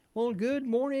Well, good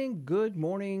morning, good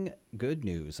morning, good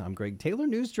news. I'm Greg Taylor,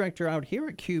 news director out here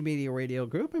at Q Media Radio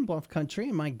Group in Bluff Country,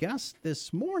 and my guest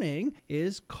this morning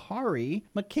is Kari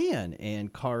McCann.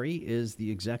 And Kari is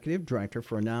the executive director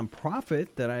for a nonprofit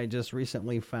that I just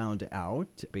recently found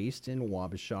out, based in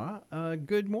Wabasha.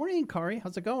 Good morning, Kari.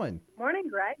 How's it going? Morning,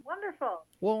 Greg. Wonderful.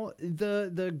 Well,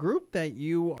 the group that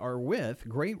you are with,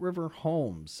 Great River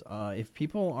Homes, if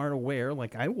people aren't aware,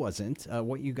 like I wasn't,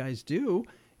 what you guys do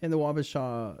in the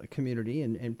Wabasha community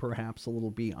and perhaps a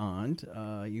little beyond.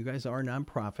 You guys are a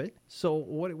nonprofit. So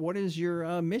what is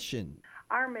your mission?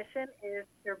 Our mission is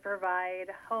to provide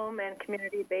home and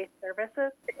community-based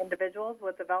services to individuals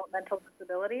with developmental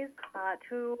disabilities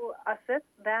to assist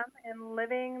them in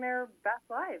living their best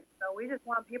lives. So we just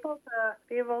want people to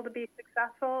be able to be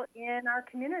successful in our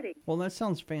community. Well, that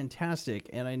sounds fantastic.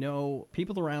 And I know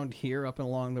people around here up and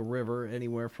along the river,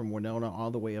 anywhere from Winona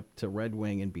all the way up to Red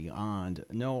Wing and beyond,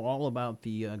 know all about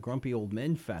the Grumpy Old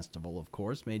Men Festival, of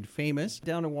course, made famous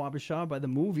down in Wabasha by the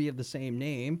movie of the same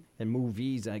name, and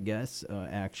movies, I guess,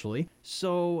 actually.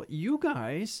 So you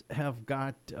guys have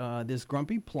got this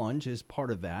Grumpy Plunge as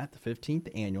part of that, the 15th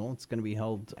annual. It's going to be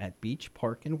held at Beach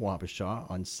Park in Wabasha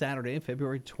on Saturday,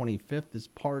 February 25th, as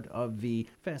part of the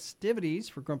festivities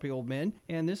for Grumpy Old Men.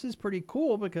 And this is pretty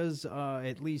cool because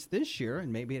at least this year,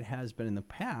 and maybe it has been in the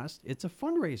past, it's a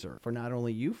fundraiser for not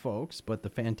only you folks, but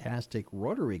the fantastic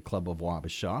Rotary Club of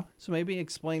Wabasha. So maybe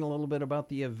explain a little bit about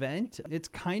the event. It's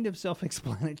kind of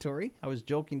self-explanatory. I was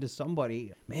joking to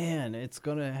somebody, man, it's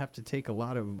going to have to take a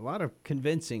lot of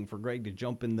convincing for Greg to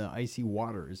jump in the icy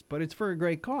waters, but it's for a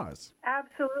great cause.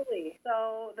 Absolutely.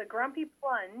 So the Grumpy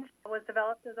Plunge was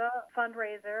developed as a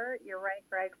fundraiser, you're right,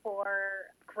 Greg, for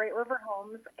Great River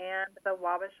Homes and the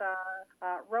Wabasha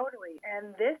Rotary.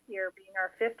 And this year being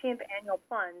our 15th annual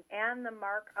plunge and the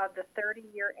mark of the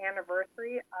 30-year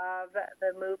anniversary of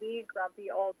the movie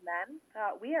Grumpy Old Men,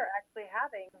 we are actually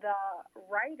having the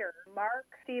writer, Mark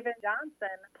Steven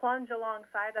Johnson, plunge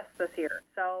alongside us this year.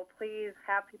 So please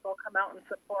have people come out and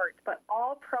support. But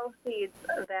all proceeds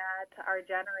that are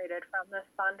generated from this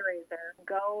fundraiser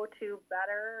go to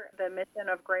better the mission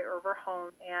of Great River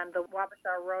Homes and the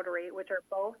Wabasha Rotary, which are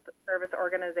both service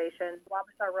organizations.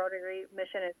 Wabasha Rotary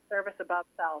mission is service above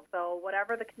self. So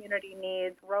whatever the community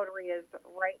needs, Rotary is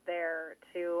right there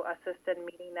to assist in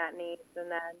meeting that needs.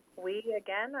 And then we,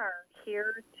 again, are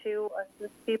here to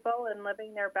assist people in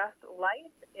living their best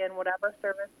life in whatever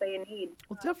service they need.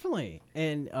 Well, definitely.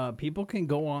 And people can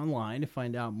go online to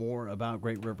find out more about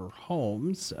Great River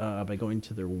Homes by going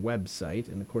to their website.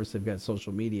 And, of course, they've got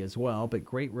social media as well, but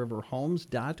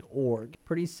greatriverhomes.org.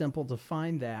 Pretty simple to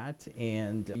find that.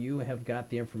 And you have got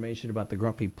the information about the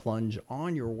Grumpy Plunge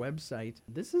on your website.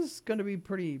 This is going to be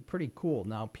pretty cool.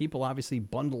 Now, people obviously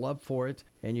bundle up for it,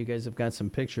 and you guys have got some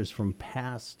pictures from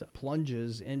past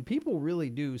plunges, and people really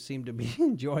do seem to be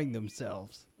enjoying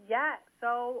themselves. Yes.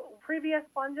 So previous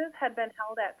plunges had been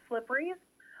held at Slippery's,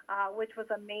 which was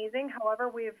amazing. However,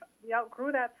 we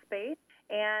outgrew that space,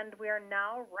 and we are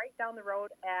now right down the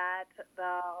road at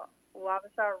the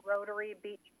Wabasha Rotary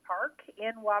Beach Park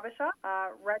in Wabasha.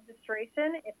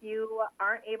 Registration, if you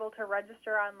aren't able to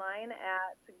register online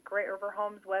at Great River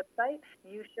Homes website,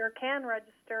 you sure can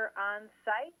register on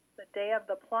site the day of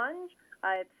the plunge.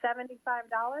 It's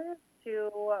 $75 to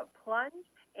plunge,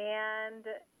 and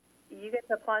you get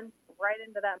to plunge right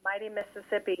into that mighty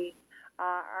Mississippi.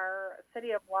 Our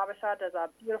city of Wabasha does a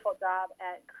beautiful job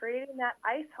at creating that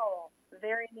ice hole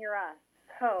very near us.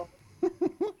 So,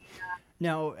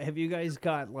 Now, have you guys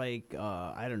got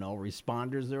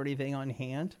responders or anything on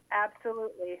hand?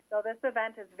 absolutely. So this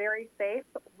event is very safe.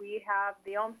 We have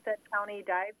the Olmsted County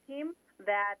dive team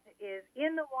that is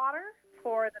in the water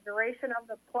for the duration of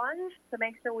the plunge to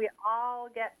make sure we all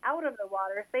get out of the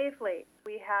water safely.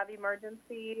 We have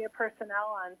emergency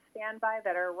personnel on standby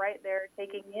that are right there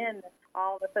taking in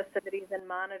all the festivities and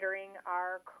monitoring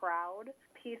our crowd.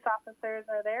 Peace officers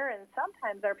are there, and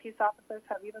sometimes our peace officers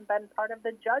have even been part of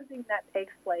the judging that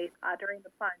takes place during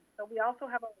the plunge. So we also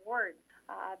have awards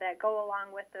that go along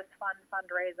with this fun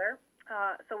fundraiser.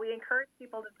 So we encourage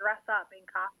people to dress up in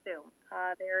costume.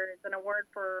 There's an award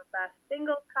for best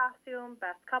singles costume,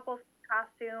 best couples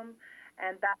costume,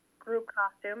 and best group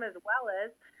costume, as well as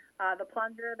the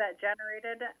plunger that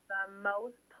generated the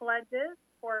most pledges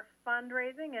for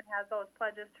fundraising and has those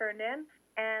pledges turned in.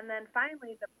 And then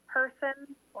finally, the person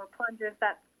or plungers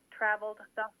that traveled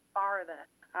the farthest.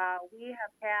 We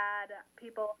have had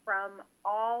people from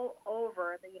all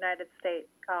over the United States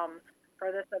come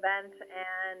for this event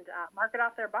and mark it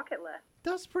off their bucket list.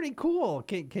 That's pretty cool.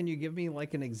 Can you give me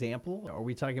like an example? Are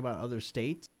we talking about other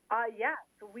states? Yes,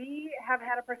 we have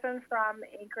had a person from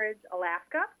Anchorage,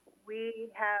 Alaska.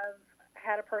 We have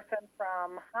had a person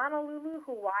from Honolulu,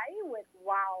 Hawaii, with,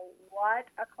 wow, what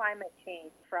a climate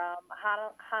change from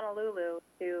Honolulu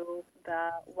to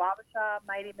the Wabasha,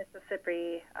 mighty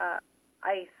Mississippi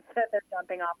ice that they're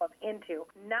jumping off of into.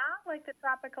 Not like the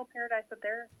tropical paradise that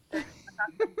they're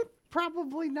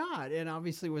Probably not. And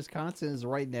obviously, Wisconsin is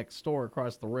right next door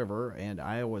across the river, and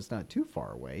Iowa's not too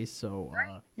far away. So,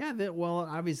 yeah, well,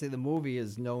 obviously, the movie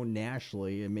is known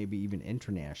nationally and maybe even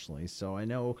internationally. So, I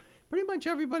know pretty much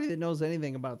everybody that knows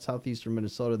anything about southeastern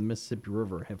Minnesota, the Mississippi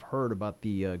River, have heard about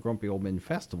the Grumpy Old Men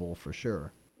Festival for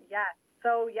sure. Yes.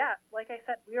 So, yes, like I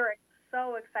said, we are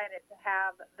so excited to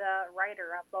have the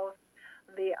writer of both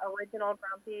the original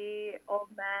Grumpy Old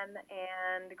Men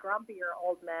and Grumpier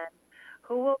Old Men,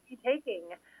 who will be taking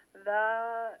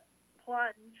the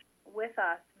plunge with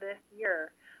us this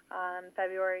year on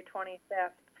February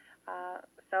 25th.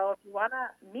 So if you want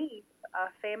to meet a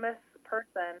famous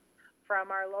person from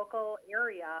our local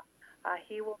area,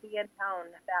 he will be in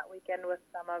town that weekend with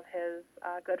some of his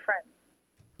good friends.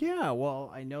 Yeah,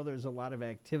 well, I know there's a lot of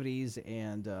activities,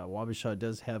 and Wabasha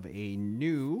does have a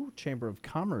new Chamber of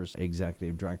Commerce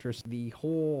executive director. The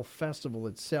whole festival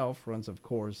itself runs, of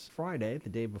course, Friday, the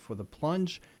day before the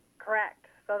plunge. Correct.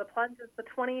 So the plunge is the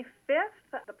 25th.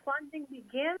 The plunging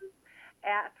begins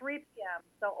at 3 p.m.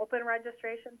 So open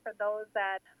registration for those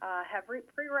that have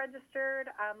pre-registered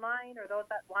online or those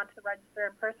that want to register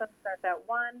in person starts at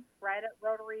 1 right at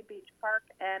Rotary Beach Park.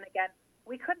 And again,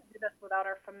 we couldn't do this without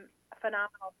our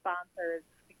phenomenal sponsors,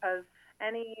 because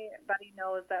anybody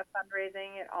knows that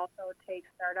fundraising, it also takes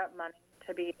startup money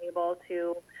to be able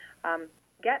to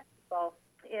get people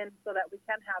in so that we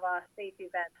can have a safe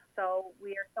event. So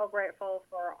we are so grateful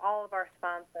for all of our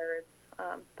sponsors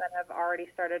that have already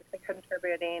started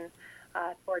contributing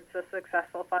towards the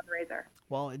successful fundraiser.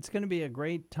 Well, it's going to be a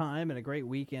great time and a great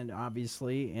weekend,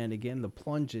 obviously. And again, the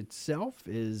plunge itself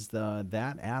is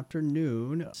that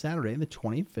afternoon, Saturday, the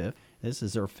 25th. This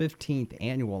is our 15th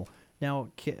annual.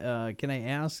 Now, can I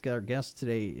ask, our guest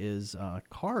today is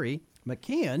Kari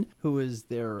McCann, who is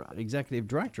their executive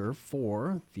director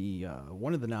for the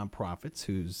one of the nonprofits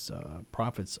whose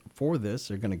profits for this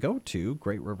are going to go to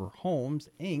Great River Homes,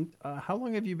 Inc. How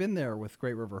long have you been there with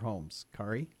Great River Homes,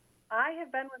 Kari? I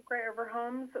have been with Great River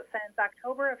Homes since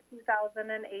October of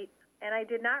 2008, and I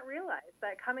did not realize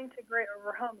that coming to Great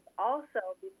River Homes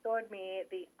also bestowed me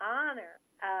the honor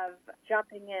of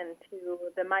jumping into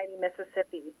the mighty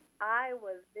Mississippi. I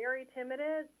was very timid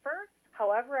at first.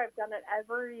 However, I've done it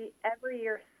every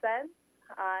year since,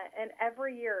 and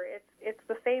every year it's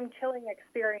the same chilling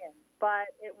experience,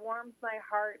 but it warms my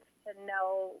heart to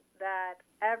know that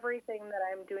everything that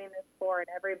I'm doing this for and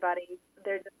everybody,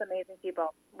 they're just amazing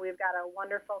people. We've got a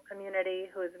wonderful community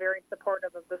who is very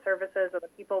supportive of the services of the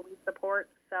people we support,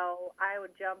 so I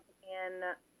would jump in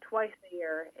twice a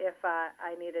year if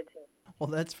I needed to.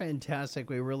 Well, that's fantastic.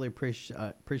 We really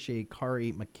appreciate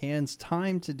Kari McCann's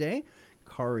time today.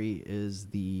 Kari is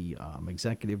the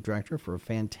executive director for a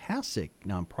fantastic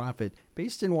nonprofit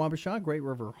based in Wabasha, Great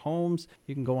River Homes.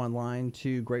 You can go online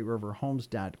to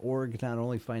greatriverhomes.org, not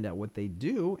only find out what they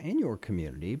do in your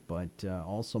community, but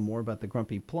also more about the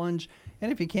Grumpy Plunge.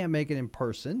 And if you can't make it in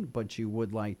person, but you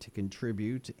would like to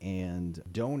contribute and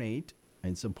donate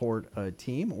and support a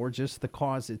team or just the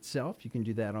cause itself, you can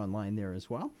do that online there as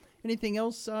well. Anything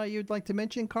else you'd like to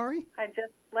mention, Kari? I'd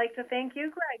just like to thank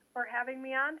you, Greg, for having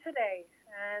me on today.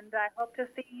 And I hope to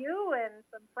see you and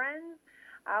some friends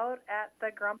out at the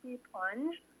Grumpy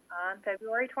Plunge on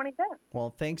February 25th.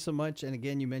 Well, thanks so much. And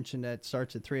again, you mentioned that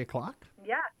starts at 3 o'clock?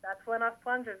 Yeah, that's when us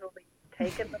plungers will be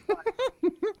taking the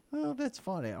plunge. Oh, that's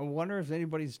funny. I wonder if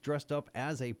anybody's dressed up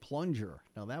as a plunger.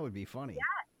 Now, that would be funny.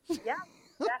 Yeah,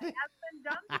 that has been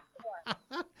done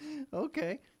before.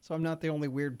 Okay, so I'm not the only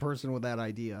weird person with that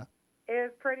idea. It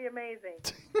was pretty amazing.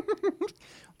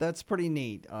 That's pretty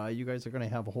neat. You guys are going to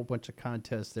have a whole bunch of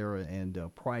contests there and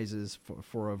prizes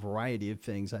for a variety of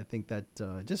things. I think that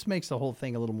just makes the whole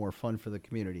thing a little more fun for the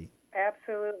community.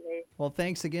 Absolutely. Well,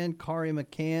 thanks again, Kari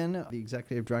McCann, the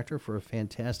executive director for a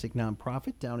fantastic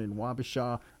nonprofit down in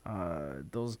Wabasha.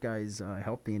 Those guys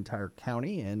help the entire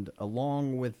county, and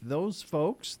along with those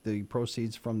folks, the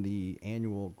proceeds from the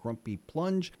annual Grumpy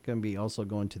Plunge going to be also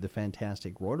going to the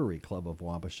fantastic Rotary Club of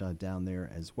Wabasha down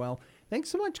there as well. Thanks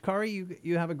so much, Kari.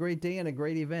 You have a great day and a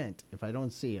great event if I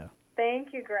don't see you.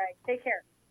 Thank you, Greg. Take care.